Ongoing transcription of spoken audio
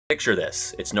Picture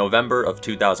this, it's November of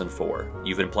 2004.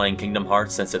 You've been playing Kingdom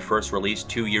Hearts since it first released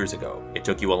 2 years ago. It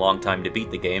took you a long time to beat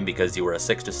the game because you were a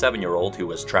 6 to 7 year old who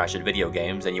was trash at video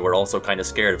games and you were also kinda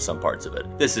scared of some parts of it.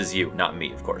 This is you, not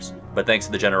me of course. But thanks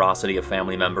to the generosity of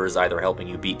family members either helping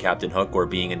you beat Captain Hook or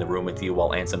being in the room with you while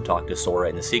Ansem talked to Sora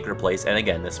in the secret place, and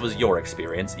again this was your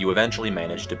experience, you eventually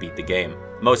managed to beat the game.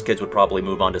 Most kids would probably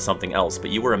move on to something else,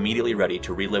 but you were immediately ready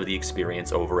to relive the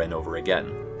experience over and over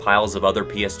again. Piles of other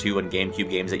PS2 and GameCube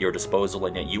games at your disposal,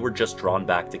 and yet you were just drawn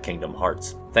back to Kingdom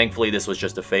Hearts. Thankfully, this was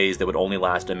just a phase that would only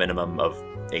last a minimum of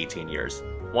 18 years.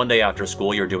 One day after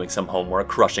school, you're doing some homework,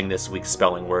 crushing this week's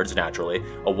spelling words naturally.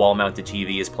 A wall-mounted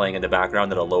TV is playing in the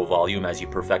background at a low volume as you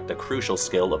perfect the crucial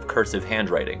skill of cursive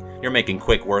handwriting. You're making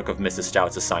quick work of Mrs.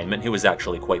 Stout's assignment, who is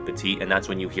actually quite petite, and that's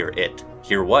when you hear it.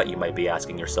 Hear what, you might be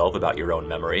asking yourself about your own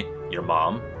memory? Your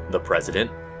mom? The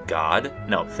president? God?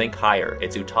 No, think higher.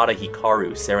 It's Utada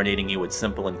Hikaru serenading you with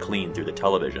Simple and Clean through the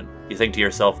television. You think to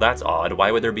yourself, that's odd,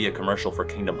 why would there be a commercial for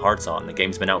Kingdom Hearts on? The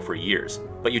game's been out for years.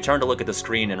 But you turn to look at the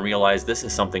screen and realize this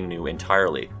is something new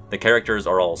entirely. The characters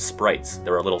are all sprites.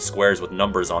 There are little squares with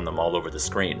numbers on them all over the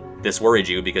screen. This worried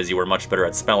you because you were much better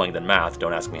at spelling than math,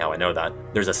 don't ask me how I know that.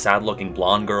 There's a sad-looking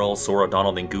blonde girl, Sora,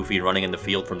 Donald, and Goofy running in the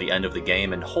field from the end of the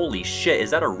game, and holy shit,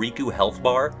 is that a Riku health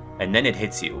bar? And then it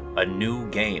hits you, a new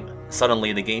game.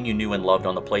 Suddenly, the game you knew and loved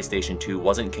on the PlayStation 2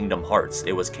 wasn't Kingdom Hearts,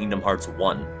 it was Kingdom Hearts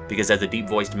 1. Because as the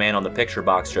deep-voiced man on the picture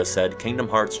box just said, Kingdom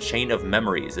Hearts Chain of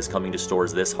Memories is coming to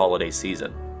stores this holiday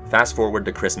season. Fast forward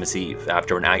to Christmas Eve.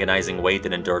 After an agonizing wait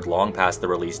that endured long past the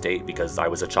release date because I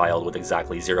was a child with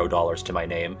exactly $0 to my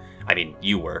name, I mean,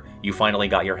 you were, you finally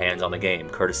got your hands on the game,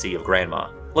 courtesy of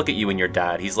Grandma. Look at you and your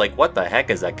dad, he's like, what the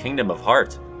heck is a Kingdom of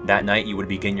Heart? That night, you would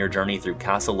begin your journey through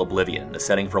Castle Oblivion, the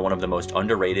setting for one of the most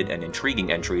underrated and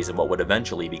intriguing entries in what would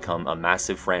eventually become a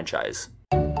massive franchise.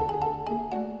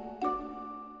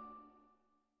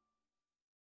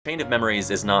 Chain of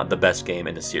Memories is not the best game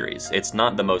in the series. It's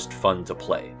not the most fun to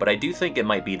play, but I do think it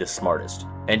might be the smartest.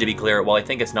 And to be clear, while I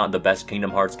think it's not the best Kingdom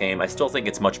Hearts game, I still think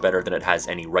it's much better than it has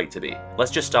any right to be.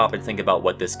 Let's just stop and think about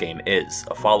what this game is,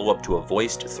 a follow-up to a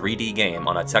voiced 3D game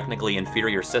on a technically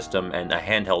inferior system and a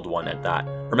handheld one at that.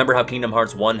 Remember how Kingdom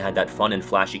Hearts 1 had that fun and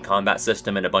flashy combat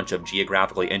system and a bunch of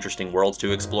geographically interesting worlds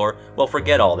to explore? Well,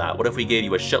 forget all that. What if we gave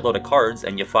you a shitload of cards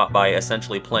and you fought by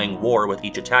essentially playing war with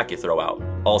each attack you throw out?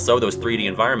 Also, those 3D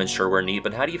environments sure were neat,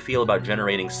 but how do you feel about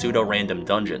generating pseudo-random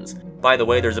dungeons? By the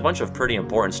way, there's a bunch of pretty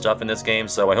important stuff in this game,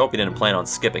 so I hope you didn't plan on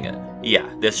skipping it. Yeah,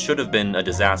 this should have been a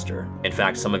disaster. In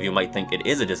fact, some of you might think it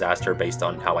is a disaster based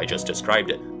on how I just described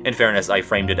it. In fairness, I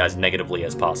framed it as negatively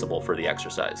as possible for the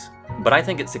exercise. But I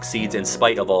think it succeeds in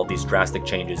spite of all of these drastic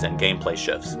changes and gameplay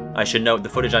shifts. I should note the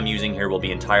footage I'm using here will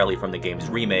be entirely from the game's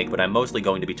remake, but I'm mostly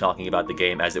going to be talking about the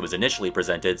game as it was initially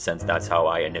presented since that's how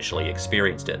I initially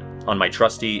experienced it, on my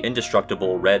trusty,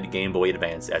 indestructible red Game Boy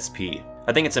Advance SP.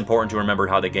 I think it's important to remember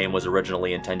how the game was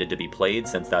originally intended to be played,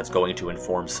 since that's going to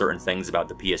inform certain things about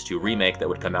the PS2 remake that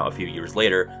would come out a few years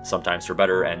later, sometimes for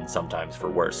better and sometimes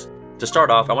for worse. To start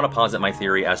off, I want to posit my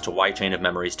theory as to why Chain of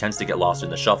Memories tends to get lost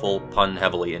in the shuffle, pun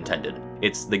heavily intended.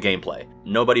 It's the gameplay.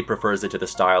 Nobody prefers it to the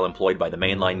style employed by the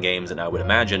mainline games, and I would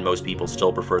imagine most people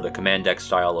still prefer the command deck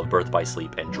style of Birth by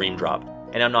Sleep and Dream Drop.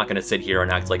 And I'm not going to sit here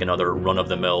and act like another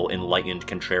run-of-the-mill, enlightened,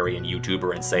 contrarian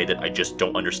YouTuber and say that I just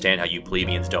don't understand how you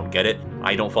plebeians don't get it.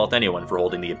 I don't fault anyone for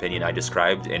holding the opinion I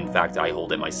described, in fact I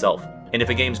hold it myself. And if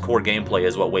a game's core gameplay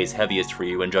is what weighs heaviest for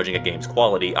you in judging a game's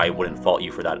quality, I wouldn't fault you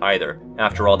for that either.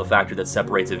 After all, the factor that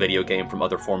separates a video game from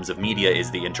other forms of media is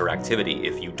the interactivity.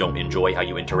 If you don't enjoy how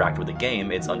you interact with a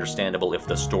game, it's understandable if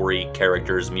the story,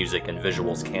 characters, music, and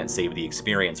visuals can't save the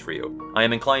experience for you. I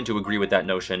am inclined to agree with that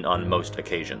notion on most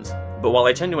occasions. But while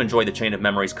I tend to enjoy the Chain of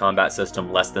Memories combat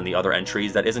system less than the other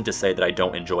entries, that isn't to say that I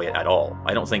don't enjoy it at all.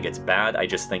 I don't think it's bad, I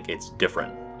just think it's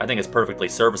different. I think it's perfectly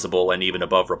serviceable and even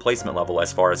above replacement level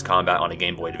as far as combat on a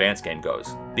Game Boy Advance game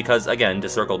goes. Because again, to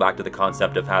circle back to the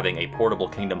concept of having a portable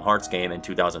Kingdom Hearts game in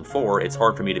 2004, it's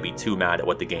hard for me to be too mad at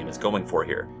what the game is going for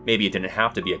here. Maybe it didn't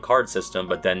have to be a card system,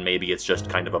 but then maybe it's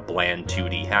just kind of a bland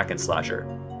 2D hack and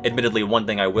slasher. Admittedly, one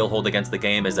thing I will hold against the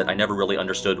game is that I never really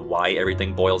understood why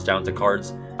everything boils down to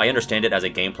cards. I understand it as a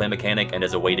gameplay mechanic and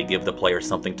as a way to give the player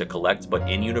something to collect, but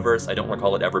in-universe, I don't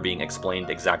recall it ever being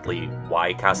explained exactly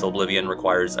why Castle Oblivion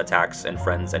requires attacks and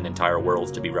friends and entire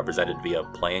worlds to be represented via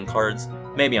playing cards.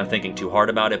 Maybe I'm thinking too hard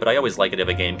about it, but I always like it if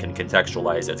a game can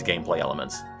contextualize its gameplay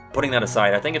elements. Putting that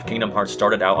aside, I think if Kingdom Hearts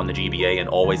started out on the GBA and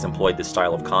always employed this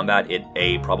style of combat, it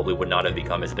A, probably would not have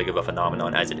become as big of a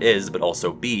phenomenon as it is, but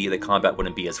also B, the combat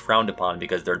wouldn't be as frowned upon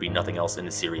because there'd be nothing else in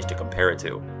the series to compare it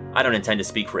to. I don't intend to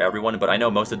speak for everyone, but I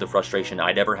know most of the frustration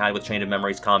I'd ever had with Chain of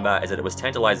Memories combat is that it was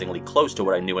tantalizingly close to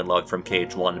what I knew and loved from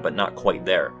KH1, but not quite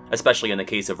there, especially in the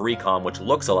case of Recom, which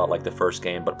looks a lot like the first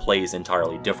game, but plays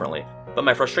entirely differently. But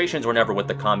my frustrations were never with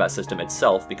the combat system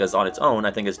itself, because on its own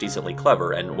I think it's decently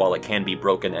clever, and while it can be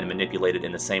broken and manipulated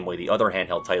in the same way the other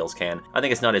handheld titles can, I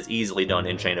think it's not as easily done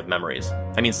in Chain of Memories.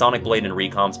 I mean, Sonic Blade in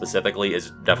Recom specifically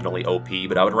is definitely OP,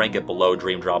 but I would rank it below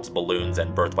Dream Drop's balloons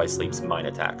and Birth by Sleep's mine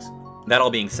attacks. That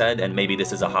all being said, and maybe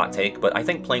this is a hot take, but I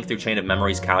think playing through Chain of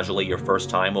Memories casually your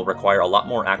first time will require a lot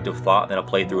more active thought than a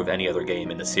playthrough of any other game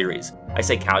in the series. I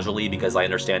say casually because I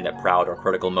understand that Proud or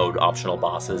Critical Mode optional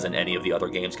bosses in any of the other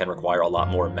games can require a lot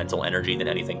more mental energy than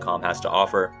anything COM has to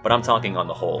offer, but I'm talking on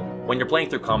the whole. When you're playing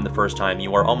through COM the first time,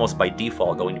 you are almost by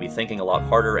default going to be thinking a lot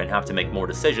harder and have to make more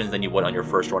decisions than you would on your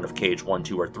first run of KH1,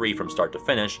 2, or 3 from start to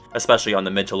finish, especially on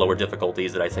the mid to lower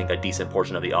difficulties that I think a decent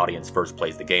portion of the audience first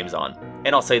plays the games on.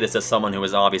 And I'll say this as someone who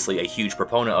is obviously a huge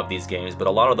proponent of these games, but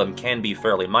a lot of them can be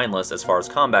fairly mindless as far as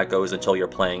combat goes until you're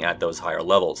playing at those higher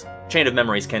levels. Chain of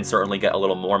Memories can certainly get a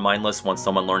little more mindless once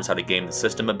someone learns how to game the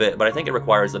system a bit, but I think it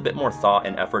requires a bit more thought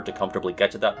and effort to comfortably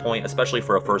get to that point, especially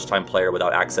for a first-time player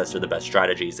without access to the best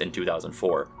strategies in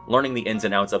 2004. Learning the ins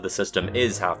and outs of the system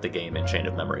is half the game in Chain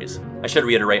of Memories. I should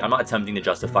reiterate, I'm not attempting to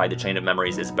justify that Chain of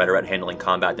Memories is better at handling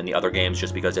combat than the other games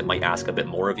just because it might ask a bit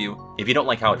more of you. If you don't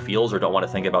like how it feels or don't want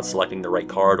to think about selecting the right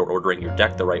card or ordering your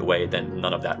deck the right way, then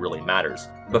none of that really matters.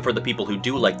 But for the people who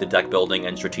do like the deck building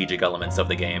and strategic elements of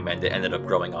the game and it ended up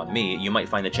growing on me, you might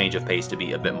find the change of pace to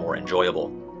be a bit more enjoyable.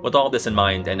 With all this in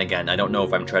mind, and again, I don't know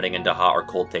if I'm treading into hot or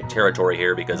cold take territory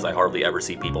here because I hardly ever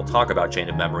see people talk about Chain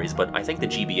of Memories, but I think the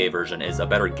GBA version is a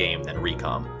better game than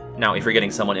Recom. Now, if you're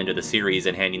getting someone into the series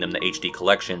and handing them the HD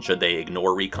collection, should they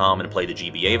ignore Recom and play the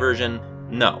GBA version?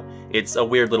 No. It's a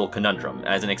weird little conundrum.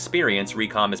 As an experience,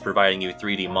 Recom is providing you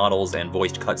 3D models and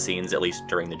voiced cutscenes, at least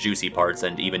during the juicy parts,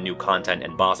 and even new content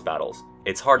and boss battles.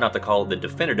 It's hard not to call it the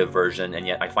definitive version, and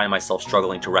yet I find myself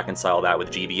struggling to reconcile that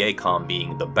with GBA COM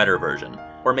being the better version.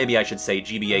 Or maybe I should say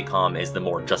GBA COM is the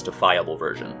more justifiable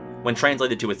version. When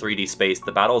translated to a 3D space,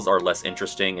 the battles are less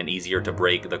interesting and easier to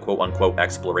break, the quote-unquote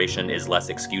exploration is less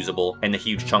excusable, and the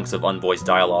huge chunks of unvoiced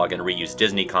dialogue and reused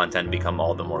Disney content become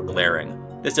all the more glaring.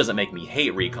 This doesn't make me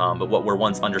hate Recom, but what were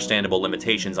once understandable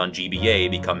limitations on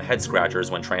GBA become head-scratchers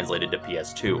when translated to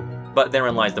PS2. But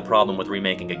therein lies the problem with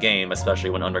remaking a game, especially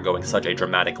when undergoing such a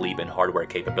dramatic leap in hardware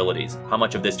capabilities. How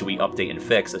much of this do we update and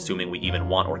fix, assuming we even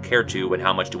want or care to, and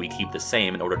how much do we keep the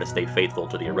same in order to stay faithful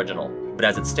to the original? But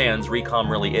as it stands, Recom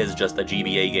really is just a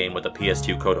GBA game with a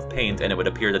PS2 coat of paint, and it would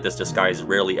appear that this disguise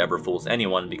rarely ever fools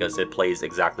anyone because it plays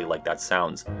exactly like that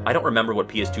sounds. I don't remember what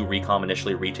PS2 Recom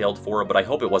initially retailed for, but I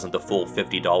hope it wasn't the full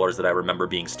 $50 that I remember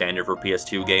being standard for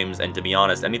PS2 games, and to be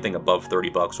honest, anything above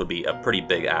 $30 would be a pretty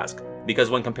big ask.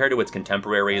 Because when compared to its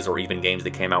contemporaries or even games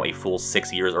that came out a full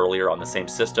 6 years earlier on the same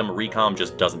system, Recom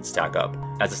just doesn't stack up.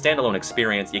 As a standalone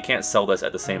experience, you can't sell this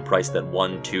at the same price that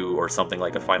 1, 2, or something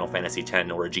like a Final Fantasy X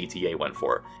or a GTA went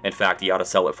for. In fact, you ought to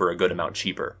sell it for a good amount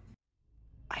cheaper.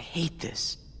 I hate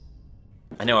this.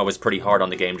 I know I was pretty hard on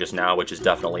the game just now, which is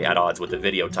definitely at odds with the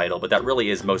video title, but that really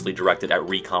is mostly directed at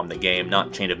Recom the game,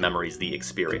 not Chain of Memories the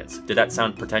experience. Did that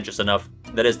sound pretentious enough?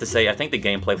 That is to say, I think the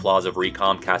gameplay flaws of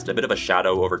Recom cast a bit of a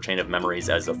shadow over Chain of Memories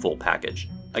as a full package.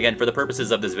 Again, for the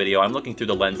purposes of this video, I'm looking through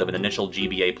the lens of an initial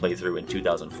GBA playthrough in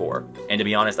 2004. And to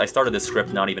be honest, I started this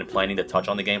script not even planning to touch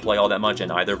on the gameplay all that much in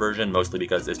either version, mostly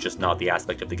because it's just not the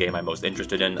aspect of the game I'm most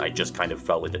interested in, I just kind of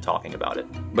fell into talking about it.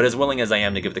 But as willing as I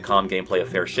am to give the COM gameplay a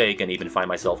fair shake and even find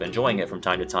myself enjoying it from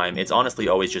time to time, it's honestly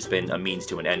always just been a means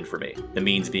to an end for me. The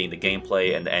means being the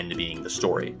gameplay and the end being the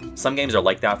story. Some games are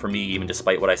like that for me, even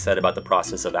despite what I said about the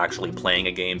process of actually playing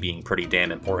a game being pretty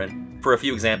damn important. For a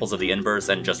few examples of the inverse,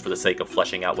 and just for the sake of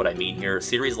fleshing out what I mean here,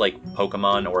 series like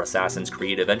Pokemon or Assassin's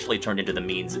Creed eventually turned into the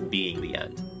means being the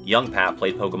end. Young Pat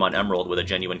played Pokemon Emerald with a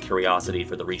genuine curiosity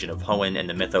for the region of Hoenn and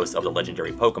the mythos of the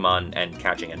legendary Pokemon, and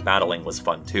catching and battling was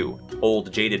fun too.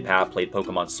 Old Jaded Pat played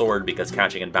Pokemon Sword because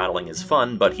catching and battling is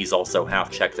fun, but he's also half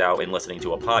checked out and listening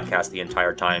to a podcast the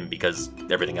entire time because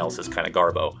everything else is kinda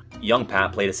garbo. Young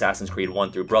Pat played Assassin's Creed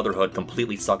 1 through Brotherhood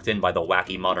completely sucked in by the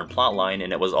wacky modern plotline,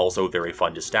 and it was also very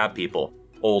fun to stab people.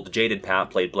 Old Jaded Pat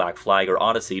played Black Flag or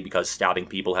Odyssey because stabbing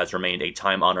people has remained a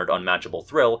time-honored unmatchable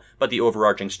thrill, but the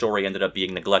overarching story ended up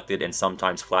being neglected and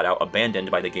sometimes flat-out abandoned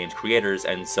by the game's creators,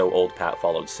 and so Old Pat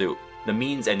followed suit. The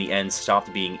means and the ends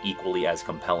stopped being equally as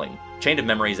compelling. Chain of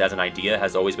Memories as an idea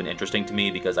has always been interesting to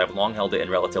me because I've long held it in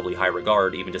relatively high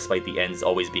regard, even despite the ends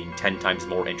always being 10 times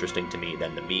more interesting to me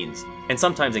than the means. And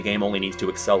sometimes a game only needs to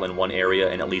excel in one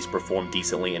area and at least perform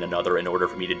decently in another in order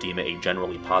for me to deem it a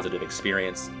generally positive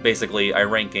experience. Basically, I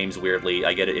rank games weirdly.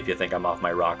 I get it if you think I'm off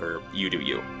my rocker, you do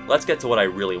you. Let's get to what I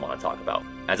really want to talk about.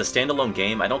 As a standalone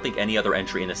game, I don't think any other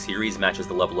entry in the series matches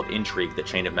the level of intrigue that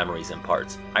Chain of Memories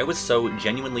imparts. I was so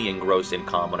genuinely engrossed in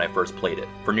Calm when I first played it.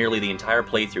 For nearly the entire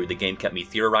playthrough, the game kept me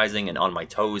theorizing and on my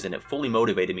toes, and it fully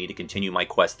motivated me to continue my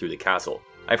quest through the castle.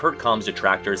 I've heard Calm's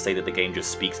detractors say that the game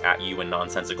just speaks at you in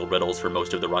nonsensical riddles for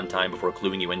most of the runtime before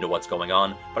cluing you into what's going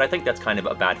on, but I think that's kind of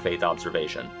a bad faith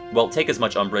observation. Well, take as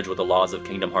much umbrage with the laws of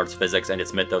Kingdom Hearts physics and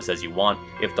its mythos as you want.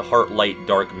 If the heart, light,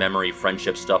 dark, memory,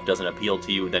 friendship stuff doesn't appeal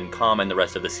to you, then Calm and the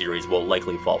rest of the series will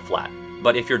likely fall flat.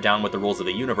 But if you're down with the rules of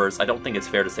the universe, I don't think it's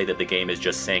fair to say that the game is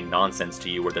just saying nonsense to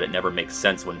you or that it never makes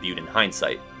sense when viewed in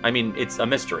hindsight. I mean, it's a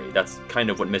mystery. That's kind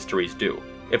of what mysteries do.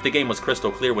 If the game was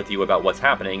crystal clear with you about what's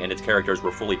happening and its characters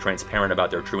were fully transparent about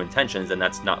their true intentions, then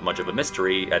that's not much of a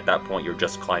mystery. At that point, you're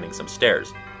just climbing some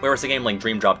stairs. Whereas a game like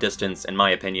Dream Drop Distance, in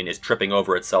my opinion, is tripping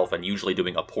over itself and usually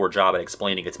doing a poor job at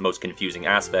explaining its most confusing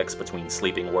aspects between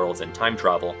sleeping worlds and time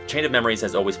travel, Chain of Memories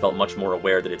has always felt much more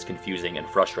aware that it's confusing and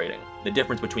frustrating. The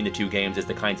difference between the two games is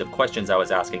the kinds of questions I was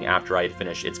asking after I had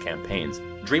finished its campaigns.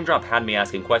 Dream Drop had me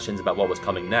asking questions about what was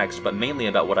coming next, but mainly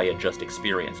about what I had just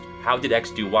experienced. How did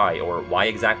X do Y, or why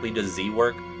exactly does Z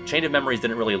work? Chain of Memories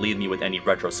didn't really leave me with any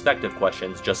retrospective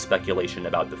questions, just speculation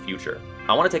about the future.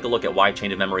 I want to take a look at why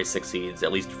Chain of Memories succeeds,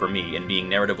 at least for me, in being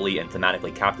narratively and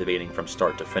thematically captivating from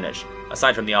start to finish.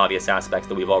 Aside from the obvious aspects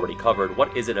that we've already covered,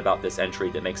 what is it about this entry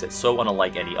that makes it so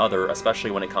unlike any other, especially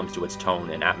when it comes to its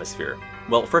tone and atmosphere?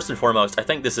 Well, first and foremost, I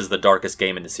think this is the darkest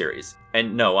game in the series.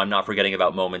 And no, I'm not forgetting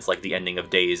about moments like the ending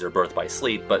of Days or Birth by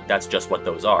Sleep, but that's just what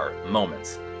those are,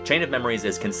 moments. Chain of Memories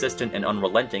is consistent and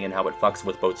unrelenting in how it fucks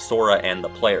with both Sora and the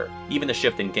player. Even the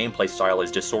shift in gameplay style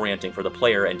is disorienting for the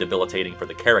player and debilitating for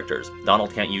the characters.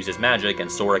 Donald can't use his magic,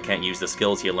 and Sora can't use the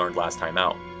skills he learned last time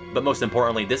out. But most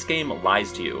importantly, this game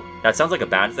lies to you. That sounds like a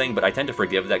bad thing, but I tend to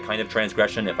forgive that kind of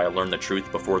transgression if I learn the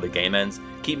truth before the game ends.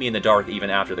 Keep me in the dark even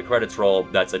after the credits roll,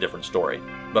 that's a different story.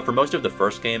 But for most of the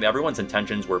first game, everyone's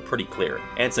intentions were pretty clear.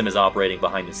 Ansem is operating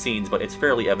behind the scenes, but it's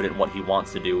fairly evident what he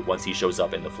wants to do once he shows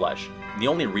up in the flesh. The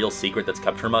only real secret that's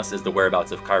kept from us is the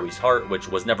whereabouts of Kairi's heart, which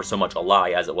was never so much a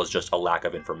lie as it was just a lack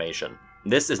of information.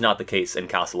 This is not the case in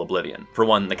Castle Oblivion. For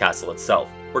one, the castle itself.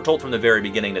 We're told from the very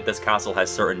beginning that this castle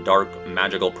has certain dark,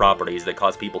 magical properties that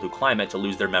cause people who climb it to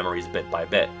lose their memories bit by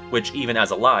bit, which even as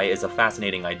a lie is a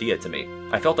fascinating idea to me.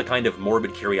 I felt a kind of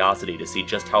morbid curiosity to see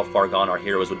just how far gone our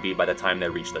heroes would be by the time they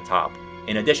reach the top.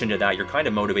 In addition to that, you're kind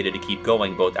of motivated to keep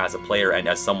going both as a player and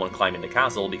as someone climbing the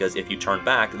castle, because if you turn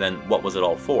back, then what was it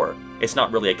all for? It's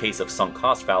not really a case of sunk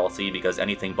cost fallacy, because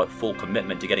anything but full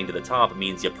commitment to getting to the top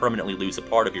means you permanently lose a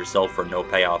part of yourself for no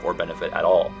payoff or benefit at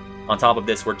all. On top of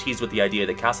this, we're teased with the idea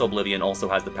that Castle Oblivion also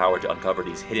has the power to uncover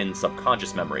these hidden,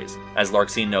 subconscious memories. As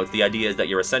Larkseen notes, the idea is that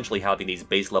you're essentially having these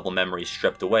base-level memories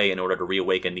stripped away in order to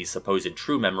reawaken these supposed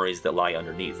true memories that lie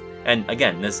underneath. And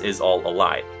again, this is all a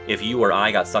lie. If you or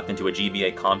I got sucked into a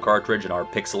GBA comm cartridge and our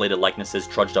pixelated likenesses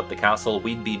trudged up the castle,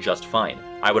 we'd be just fine.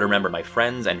 I would remember my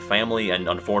friends and family, and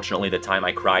unfortunately the time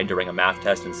I cried during a math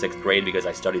test in 6th grade because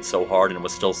I studied so hard and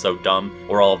was still so dumb,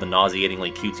 or all of the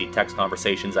nauseatingly cutesy text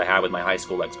conversations I had with my high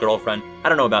school ex-girlfriend. I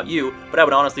don't know about you, but I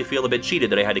would honestly feel a bit cheated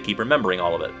that I had to keep remembering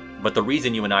all of it. But the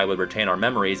reason you and I would retain our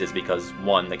memories is because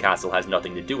 1, the castle has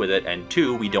nothing to do with it, and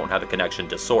 2, we don't have a connection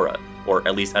to Sora. Or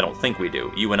at least I don't think we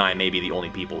do. You and I may be the only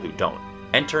people who don't.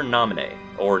 Enter Naminé,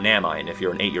 or Namine if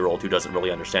you're an 8-year-old who doesn't really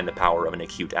understand the power of an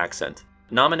acute accent.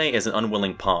 Naminé is an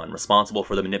unwilling pawn, responsible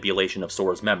for the manipulation of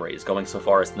Sora's memories, going so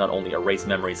far as to not only erase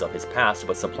memories of his past,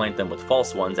 but supplant them with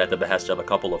false ones at the behest of a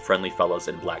couple of friendly fellows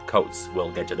in black coats.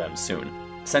 We'll get to them soon.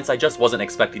 Since I just wasn't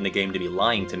expecting the game to be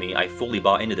lying to me, I fully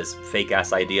bought into this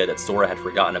fake-ass idea that Sora had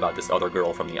forgotten about this other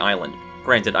girl from the island.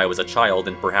 Granted, I was a child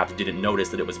and perhaps didn't notice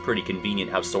that it was pretty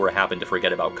convenient how Sora happened to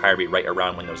forget about Kairi right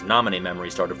around when those Naminé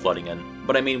memories started flooding in.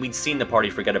 But I mean, we'd seen the party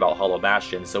forget about Hollow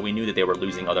Bastion, so we knew that they were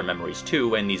losing other memories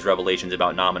too, and these revelations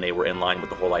about Naminé were in line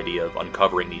with the whole idea of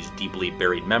uncovering these deeply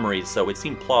buried memories, so it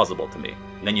seemed plausible to me.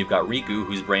 And then you've got Riku,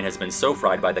 whose brain has been so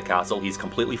fried by the castle he's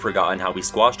completely forgotten how we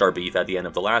squashed our beef at the end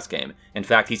of the last game. In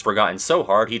fact, he's forgotten so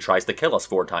hard he tries to kill us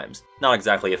 4 times. Not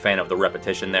exactly a fan of the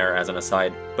repetition there, as an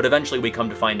aside, but eventually we come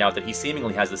to find out that he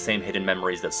seemingly has the same hidden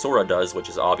memories that Sora does, which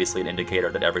is obviously an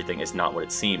indicator that everything is not what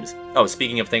it seems. Oh,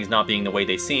 speaking of things not being the way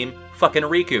they seem, fucking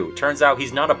Riku. Turns out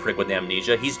he's not a prick with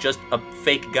amnesia, he's just a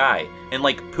fake guy. And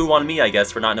like, poo on me I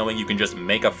guess for not knowing you can just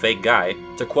make a fake guy.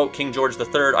 To quote King George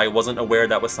III, I wasn't aware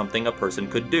that was something a person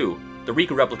could do. The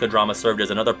Riku replica drama served as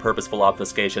another purposeful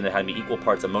obfuscation that had me equal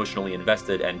parts emotionally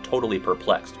invested and totally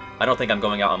perplexed. I don't think I'm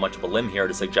going out on much of a limb here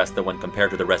to suggest that when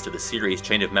compared to the rest of the series,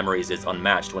 Chain of Memories is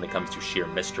unmatched when it comes to sheer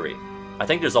mystery. I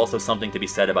think there's also something to be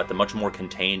said about the much more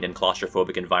contained and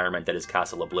claustrophobic environment that is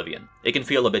Castle Oblivion. It can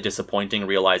feel a bit disappointing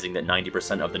realizing that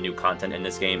 90% of the new content in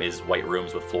this game is white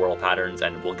rooms with floral patterns,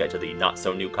 and we'll get to the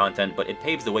not-so-new content, but it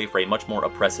paves the way for a much more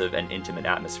oppressive and intimate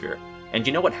atmosphere. And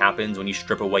you know what happens when you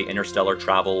strip away interstellar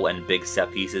travel and big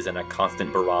set pieces and a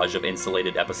constant barrage of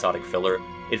insulated episodic filler?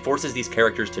 It forces these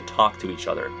characters to talk to each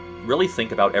other. Really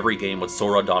think about every game with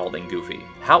Sora, Donald, and Goofy.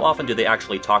 How often do they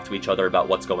actually talk to each other about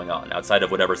what's going on, outside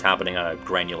of whatever's happening on a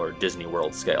granular Disney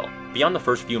World scale? Beyond the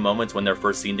first few moments when they're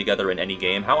first seen together in any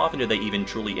game, how often do they even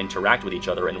truly interact with each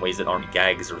other in ways that aren't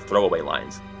gags or throwaway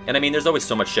lines? And I mean, there's always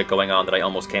so much shit going on that I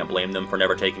almost can't blame them for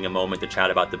never taking a moment to chat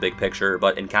about the big picture,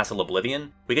 but in Castle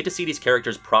Oblivion, we get to see these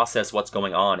characters process what's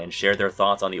going on and share their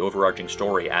thoughts on the overarching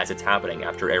story as it's happening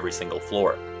after every single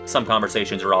floor. Some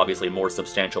conversations are obviously more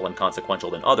substantial and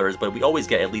consequential than others, but we always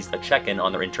get at least a check-in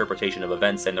on their interpretation of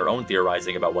events and their own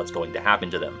theorizing about what's going to happen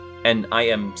to them. And I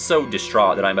am so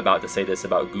distraught that I'm about to say this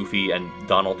about Goofy and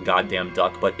Donald Goddamn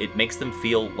Duck, but it makes them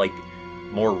feel, like,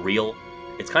 more real.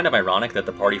 It's kind of ironic that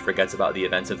the party forgets about the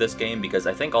events of this game because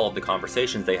I think all of the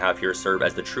conversations they have here serve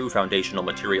as the true foundational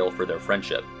material for their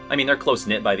friendship. I mean, they're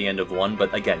close-knit by the end of one,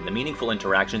 but again, the meaningful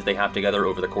interactions they have together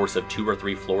over the course of 2 or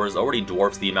 3 floors already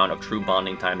dwarfs the amount of true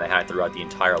bonding time they had throughout the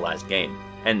entire last game.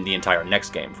 And the entire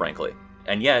next game, frankly.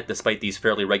 And yet, despite these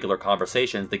fairly regular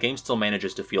conversations, the game still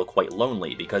manages to feel quite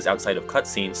lonely, because outside of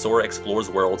cutscenes, Sora explores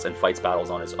worlds and fights battles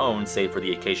on his own, save for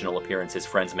the occasional appearance his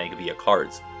friends make via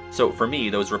cards. So for me,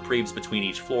 those reprieves between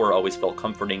each floor always felt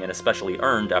comforting and especially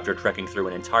earned after trekking through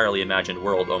an entirely imagined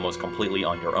world almost completely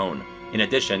on your own. In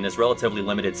addition, this relatively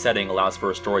limited setting allows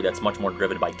for a story that's much more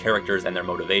driven by characters and their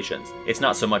motivations. It's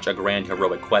not so much a grand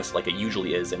heroic quest like it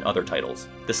usually is in other titles.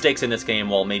 The stakes in this game,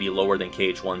 while maybe lower than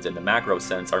KH1's in the macro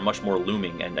sense, are much more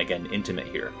looming and, again, intimate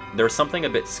here. There's something a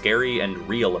bit scary and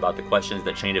real about the questions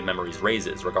that Chain of Memories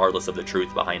raises, regardless of the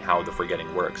truth behind how the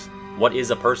forgetting works. What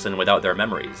is a person without their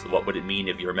memories? What would it mean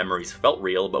if your memories felt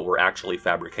real but were actually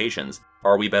fabrications?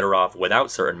 Are we better off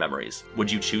without certain memories? Would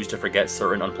you choose to forget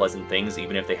certain unpleasant things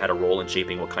even if they had a role in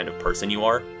shaping what kind of person you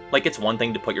are? Like, it's one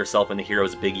thing to put yourself in the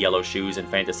hero's big yellow shoes and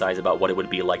fantasize about what it would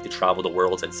be like to travel the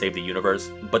worlds and save the universe,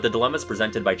 but the dilemmas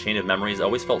presented by Chain of Memories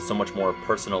always felt so much more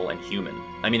personal and human.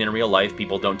 I mean, in real life,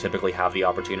 people don't typically have the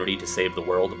opportunity to save the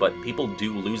world, but people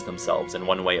do lose themselves in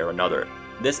one way or another.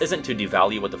 This isn't to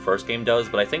devalue what the first game does,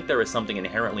 but I think there is something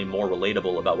inherently more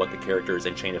relatable about what the characters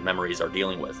in Chain of Memories are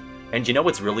dealing with. And you know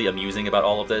what's really amusing about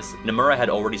all of this? Nomura had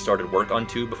already started work on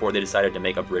 2 before they decided to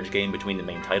make a bridge game between the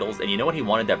main titles, and you know what he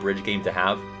wanted that bridge game to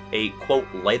have? A, quote,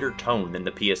 lighter tone than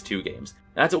the PS2 games.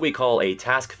 That's what we call a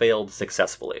task failed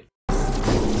successfully.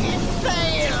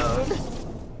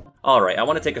 Alright, I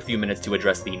want to take a few minutes to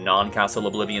address the non-Castle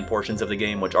Oblivion portions of the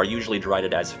game, which are usually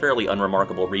derided as fairly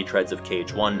unremarkable retreads of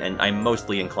KH1, and I'm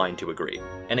mostly inclined to agree.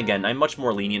 And again, I'm much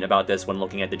more lenient about this when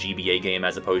looking at the GBA game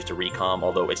as opposed to Recom,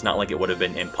 although it's not like it would have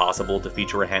been impossible to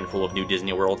feature a handful of new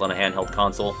Disney worlds on a handheld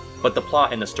console, but the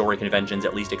plot and the story conventions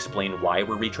at least explain why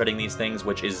we're retreading these things,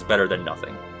 which is better than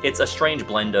nothing. It's a strange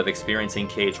blend of experiencing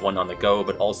KH1 on the go,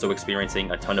 but also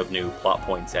experiencing a ton of new plot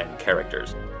points and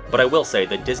characters. But I will say,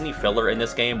 the Disney filler in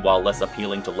this game, while less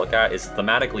appealing to look at, is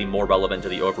thematically more relevant to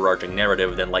the overarching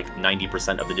narrative than like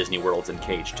 90% of the Disney worlds in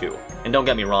KH2. And don't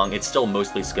get me wrong, it's still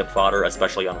mostly skip fodder,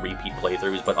 especially on repeat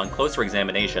playthroughs, but on closer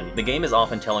examination, the game is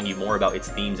often telling you more about its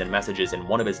themes and messages in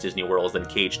one of its Disney worlds than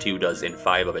KH2 does in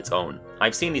 5 of its own.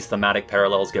 I've seen these thematic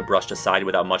parallels get brushed aside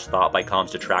without much thought by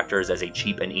comms detractors as a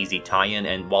cheap and easy tie-in,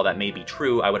 and while that may be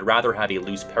true, I would rather have a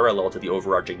loose parallel to the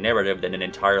overarching narrative than an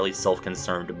entirely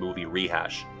self-concerned movie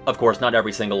rehash. Of course, not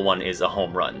every single one is a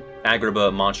home run.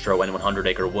 Agrabah, Monstro, and 100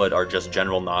 Acre Wood are just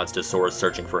general nods to Sora's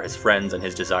searching for his friends and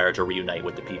his desire to reunite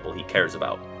with the people he cares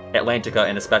about. Atlantica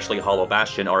and especially Hollow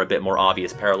Bastion are a bit more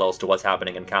obvious parallels to what's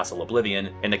happening in Castle Oblivion.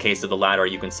 In the case of the latter,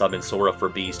 you can sub in Sora for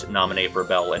Beast, Nominate for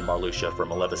Belle, and Marluxia for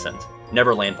Maleficent.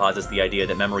 Neverland posits the idea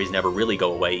that memories never really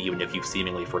go away even if you've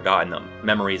seemingly forgotten them.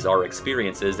 Memories are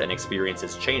experiences, and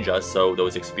experiences change us, so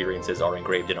those experiences are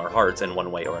engraved in our hearts in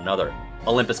one way or another.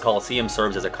 Olympus Coliseum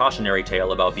serves as a cautionary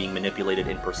tale about being manipulated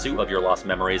in pursuit of your lost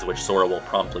memories, which Sora will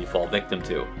promptly fall victim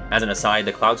to. As an aside,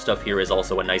 the Cloud stuff here is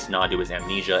also a nice nod to his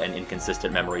amnesia and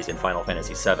inconsistent memories in Final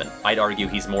Fantasy VII. I'd argue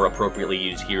he's more appropriately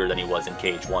used here than he was in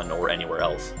KH1 or anywhere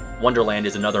else. Wonderland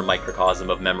is another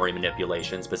microcosm of memory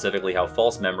manipulation, specifically how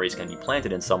false memories can be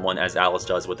planted in someone, as Alice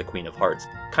does with the Queen of Hearts.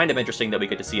 Kind of interesting that we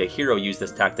get to see a hero use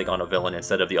this tactic on a villain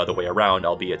instead of the other way around,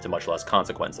 albeit to much less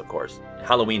consequence, of course.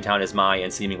 Halloween Town is my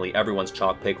and seemingly everyone's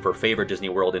chalk pick for favorite Disney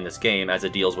World in this game, as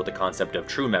it deals with the concept of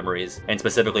true memories, and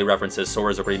specifically references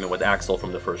Sora's agreement with Axel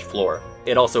from the first floor.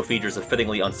 It also features a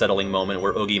fittingly unsettling moment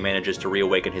where Oogie manages to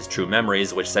reawaken his true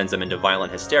memories, which sends him into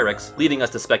violent hysterics, leaving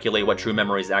us to speculate what true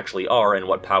memories actually are and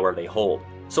what power they hold.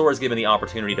 Sora's given the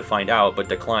opportunity to find out, but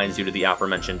declines due to the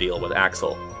aforementioned deal with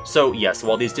Axel. So yes,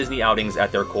 while these Disney outings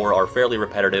at their core are fairly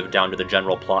repetitive down to the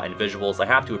general plot and visuals, I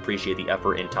have to appreciate the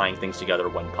effort in tying things together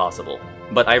when possible.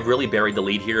 But I've really buried the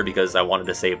lead here because I wanted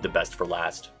to save the best for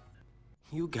last.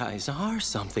 You guys are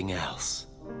something else.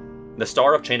 The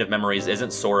star of Chain of Memories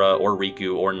isn't Sora or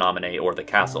Riku or Naminé or the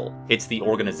castle, it's the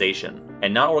organization.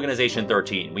 And not Organization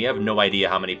 13, we have no idea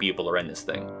how many people are in this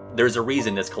thing. There's a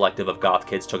reason this collective of goth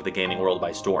kids took the gaming world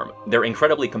by storm. They're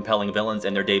incredibly compelling villains,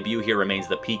 and their debut here remains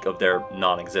the peak of their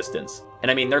non-existence.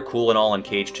 And I mean, they're cool and all in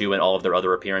KH2 and all of their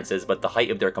other appearances, but the height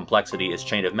of their complexity is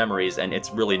Chain of Memories, and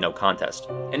it's really no contest.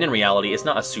 And in reality, it's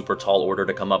not a super tall order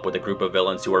to come up with a group of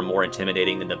villains who are more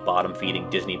intimidating than the bottom-feeding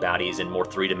Disney baddies and more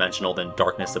three-dimensional than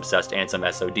darkness-obsessed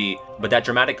Ansem SOD, but that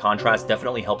dramatic contrast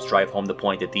definitely helps drive home the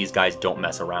point that these guys don't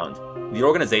mess around. The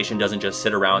organization doesn't just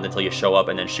sit around until you show up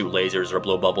and then shoot lasers or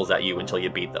blow bubbles at you until you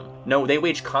beat them. No, they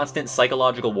wage constant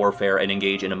psychological warfare and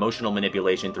engage in emotional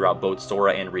manipulation throughout both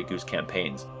Sora and Riku's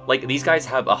campaigns. Like, these guys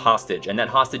have a hostage, and that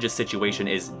hostage's situation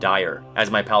is dire. As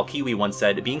my pal Kiwi once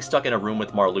said, being stuck in a room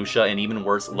with Marluxia and even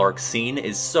worse, Larxene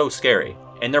is so scary.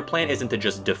 And their plan isn't to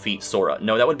just defeat Sora.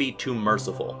 No, that would be too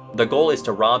merciful. The goal is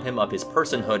to rob him of his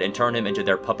personhood and turn him into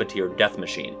their puppeteer death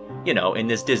machine. You know, in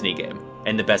this Disney game.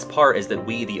 And the best part is that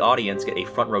we, the audience, get a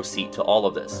front row seat to all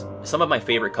of this. Some of my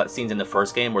favorite cutscenes in the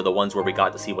first game were the ones where we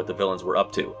got to see what the villains were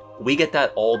up to. We get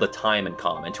that all the time in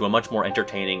common, to a much more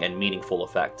entertaining and meaningful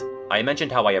effect. I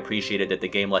mentioned how I appreciated that the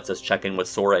game lets us check in with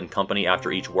Sora and company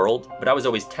after each world, but I was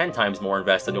always 10 times more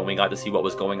invested when we got to see what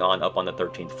was going on up on the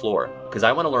 13th floor, because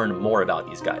I want to learn more about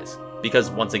these guys.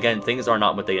 Because once again, things are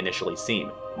not what they initially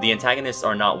seem. The antagonists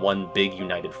are not one big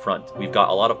united front. We've got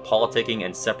a lot of politicking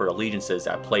and separate allegiances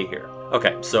at play here.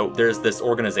 Okay, so there's this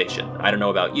organization. I don't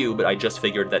know about you, but I just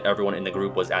figured that everyone in the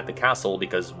group was at the castle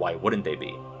because why wouldn't they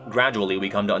be? Gradually, we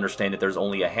come to understand that there's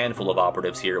only a handful of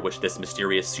operatives here, which this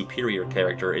mysterious superior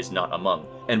character is not among.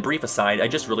 And brief aside, I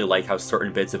just really like how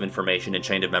certain bits of information in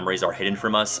Chain of Memories are hidden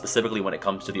from us, specifically when it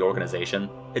comes to the organization.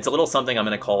 It's a little something I'm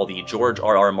going to call the George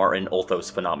R.R. Martin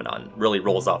Ulthos phenomenon. Really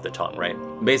rolls off the tongue, right?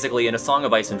 Basically, in A Song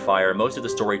of Ice and Fire, most of the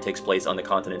story takes place on the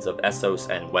continents of Essos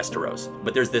and Westeros.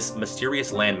 But there's this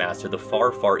mysterious landmass to the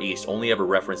far, far east only ever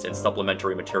referenced in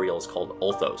supplementary materials called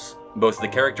Ulthos. Both the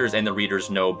characters and the readers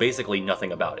know basically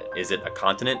nothing about it. Is it a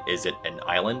continent? Is it an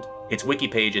island? Its wiki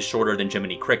page is shorter than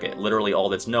Jiminy Cricket. Literally all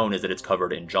that's known is that it's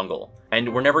covered in jungle.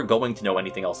 And we're never going to know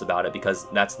anything else about it because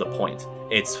that's the point.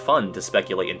 It's fun to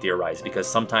speculate and theorize because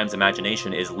sometimes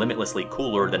imagination is limitlessly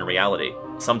cooler than reality.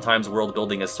 Sometimes world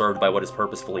building is served by what is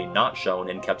purposefully not shown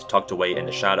and kept tucked away in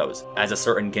the shadows. As a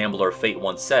certain gambler Fate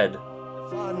once said,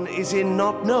 Fun is in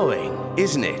not knowing,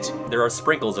 isn't it? There are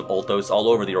sprinkles of Ulthos all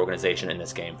over the organization in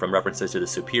this game, from references to the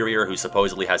Superior, who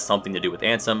supposedly has something to do with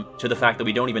Ansem, to the fact that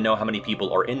we don't even know how many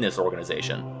people are in this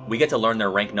organization. We get to learn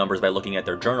their rank numbers by looking at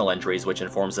their journal entries, which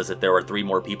informs us that there are 3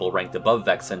 more people ranked above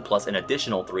Vexen, plus an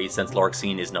additional 3 since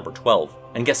Larxene is number 12.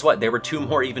 And guess what? There were 2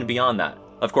 more even beyond that.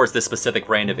 Of course, this specific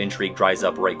brand of intrigue dries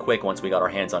up right quick once we got our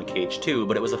hands on KH2,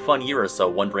 but it was a fun year or so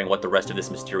wondering what the rest of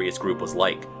this mysterious group was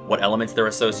like, what elements they're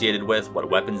associated with, what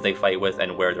weapons they fight with,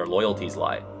 and where their loyalties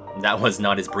lie. That was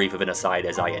not as brief of an aside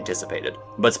as I anticipated.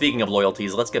 But speaking of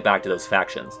loyalties, let's get back to those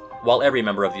factions. While every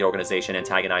member of the organization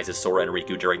antagonizes Sora and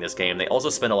Riku during this game, they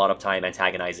also spend a lot of time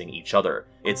antagonizing each other.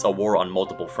 It's a war on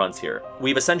multiple fronts here.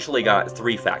 We've essentially got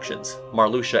 3 factions,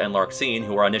 Marluxia and Larxene,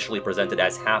 who are initially presented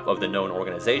as half of the known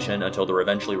organization until they're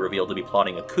eventually revealed to be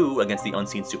plotting a coup against the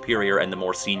unseen superior and the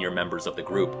more senior members of the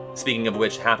group. Speaking of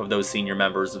which, half of those senior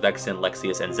members, Vexen,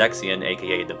 Lexius, and Zexion,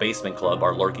 aka the Basement Club,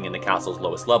 are lurking in the castle's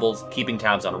lowest levels, keeping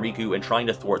tabs on Riku and trying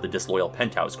to thwart the disloyal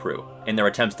Penthouse crew. In their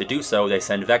attempts to do so, they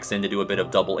send Vexen to do a bit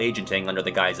of double agenting under the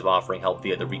guise of offering help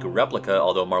via the Riku replica,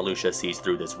 although Marluxia sees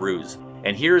through this ruse.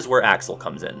 And here's where Axel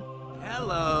comes in.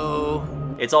 Hello.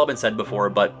 It's all been said before,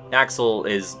 but Axel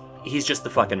is he's just the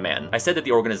fucking man. I said that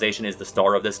the organization is the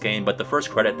star of this game, but the first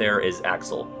credit there is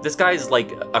Axel. This guy's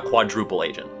like a quadruple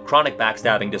agent. Chronic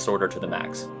backstabbing disorder to the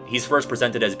max. He's first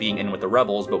presented as being in with the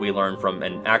rebels, but we learn from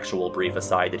an actual brief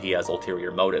aside that he has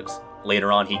ulterior motives.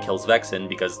 Later on, he kills Vexen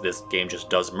because this game just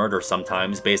does murder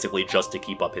sometimes, basically just to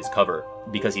keep up his cover.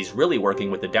 Because he's really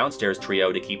working with the downstairs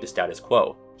trio to keep the status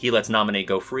quo. He lets Nominate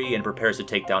go free and prepares to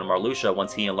take down Marluxia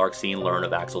once he and Larxene learn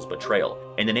of Axel's betrayal.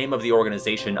 In the name of the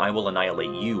organization, I will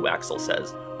annihilate you, Axel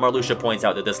says. Marluxia points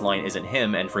out that this line isn't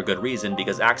him, and for good reason,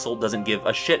 because Axel doesn't give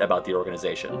a shit about the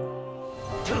organization.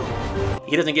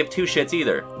 He doesn't give two shits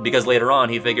either, because later on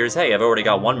he figures, hey, I've already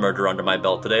got one murder under my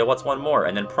belt today, what's one more?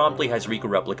 And then promptly has Riku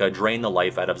Replica drain the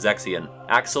life out of Zexion.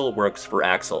 Axel works for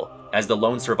Axel. As the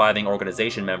lone surviving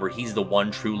organization member, he's the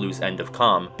one true loose end of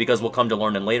comm, because we'll come to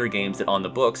learn in later games that on the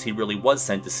books, he really was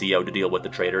sent to CO to deal with the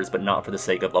traitors, but not for the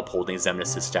sake of upholding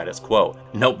Xemnas' status quo.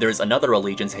 Nope, there's another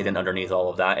allegiance hidden underneath all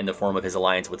of that in the form of his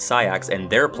alliance with Syax and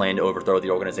their plan to overthrow the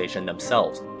organization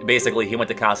themselves. Basically, he went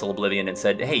to Castle Oblivion and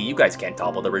said, hey, you guys can't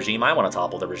topple the regime, I want to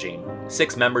topple the regime.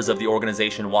 6 members of the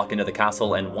organization walk into the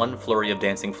castle and one flurry of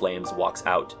dancing flames walks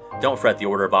out. Don't fret the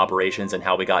order of operations and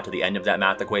how we got to the end of that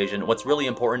math equation, what's really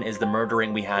important is the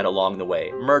murdering we had along the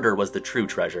way. Murder was the true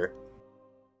treasure.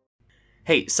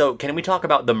 Hey, so can we talk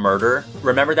about the murder?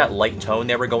 Remember that light tone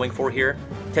they were going for here?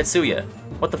 Tetsuya,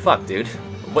 what the fuck, dude?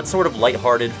 What sort of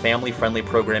lighthearted, family-friendly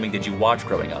programming did you watch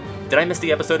growing up? Did I miss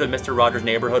the episode of Mr. Rogers'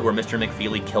 Neighborhood where Mr.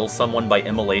 McFeely kills someone by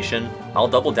immolation? I'll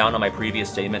double down on my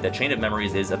previous statement that Chain of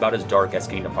Memories is about as dark as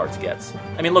Kingdom Hearts gets.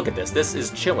 I mean, look at this. This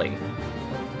is chilling.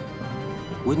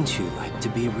 Wouldn't you like to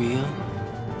be real?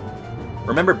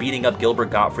 Remember beating up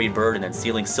Gilbert Gottfried Bird and then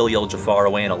sealing Syl Jafar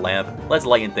away in a lamp? Let's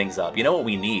lighten things up. You know what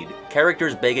we need?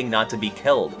 Characters begging not to be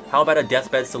killed. How about a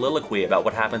deathbed soliloquy about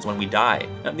what happens when we die?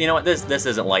 You know what? This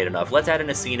isn't light enough. Let's add in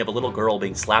a scene of a little girl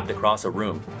being slapped across a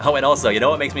room. Oh, and also, you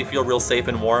know what makes me feel real safe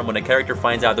and warm? When a character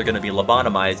finds out they're gonna be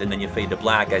lobotomized and then you fade to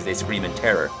black as they scream in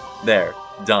terror. There.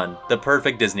 Done. The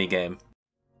perfect Disney game.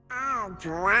 Oh,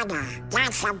 brother,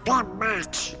 that's a bit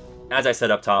much. As I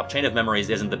said up top, Chain of Memories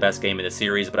isn't the best game in the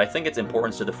series, but I think its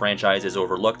importance to the franchise is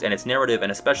overlooked, and its narrative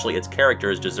and especially its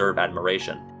characters deserve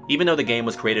admiration. Even though the game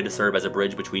was created to serve as a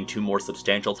bridge between 2 more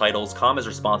substantial titles, Calm is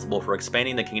responsible for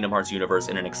expanding the Kingdom Hearts universe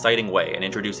in an exciting way and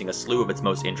introducing a slew of its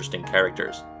most interesting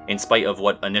characters. In spite of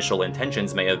what initial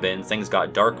intentions may have been, things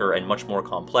got darker and much more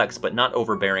complex, but not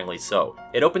overbearingly so.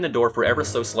 It opened the door for ever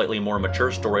so slightly more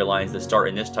mature storylines that start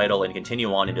in this title and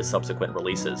continue on into subsequent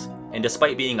releases. And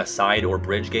despite being a side or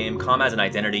bridge game, Calm has an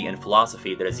identity and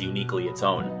philosophy that is uniquely its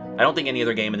own. I don't think any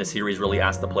other game in the series really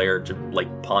asks the player to,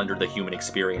 ponder the human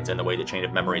experience in the way that Chain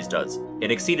of Memories does.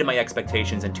 It exceeded my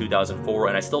expectations in 2004,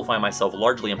 and I still find myself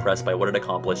largely impressed by what it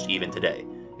accomplished even today.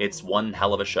 It's one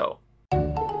hell of a show.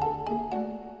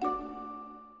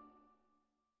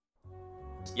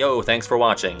 Yo, thanks for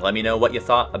watching. Let me know what you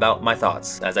thought about my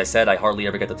thoughts. As I said, I hardly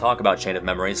ever get to talk about Chain of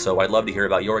Memories, so I'd love to hear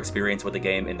about your experience with the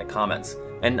game in the comments.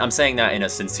 And I'm saying that in a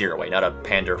sincere way, not a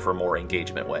pander for more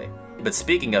engagement way. But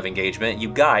speaking of engagement, you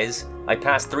guys, I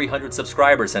passed 300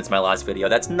 subscribers since my last video.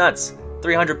 That's nuts!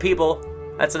 300 people?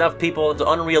 That's enough people to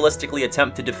unrealistically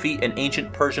attempt to defeat an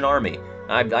ancient Persian army.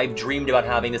 I've dreamed about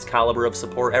having this caliber of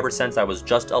support ever since I was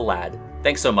just a lad.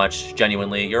 Thanks so much,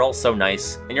 genuinely. You're all so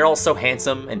nice, and you're all so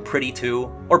handsome and pretty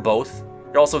too, or both.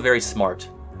 You're also very smart.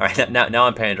 Alright, now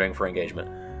I'm pandering for engagement.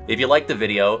 If you liked the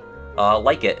video,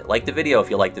 like it. Like the video if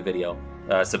you like the video.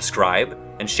 Subscribe,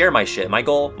 and share my shit. My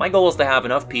goal is to have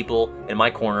enough people in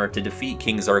my corner to defeat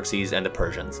King Xerxes and the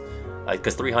Persians.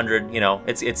 Because 300, you know,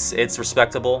 it's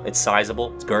respectable, it's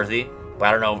sizable, it's girthy. But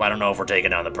I don't know if we're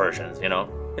taking down the Persians, you know?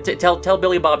 Tell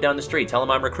Billy Bob down the street, tell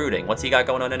him I'm recruiting. What's he got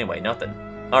going on anyway? Nothing.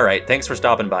 Alright, thanks for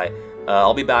stopping by.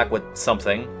 I'll be back with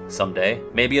something someday.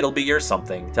 Maybe it'll be your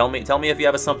something. Tell me if you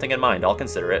have a something in mind. I'll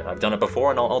consider it. I've done it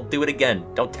before and I'll do it again.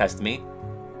 Don't test me.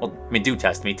 Well, I mean, do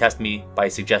test me. Test me by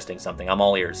suggesting something. I'm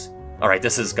all ears. Alright,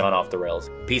 this has gone off the rails.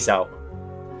 Peace out.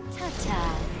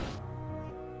 Ta-ta.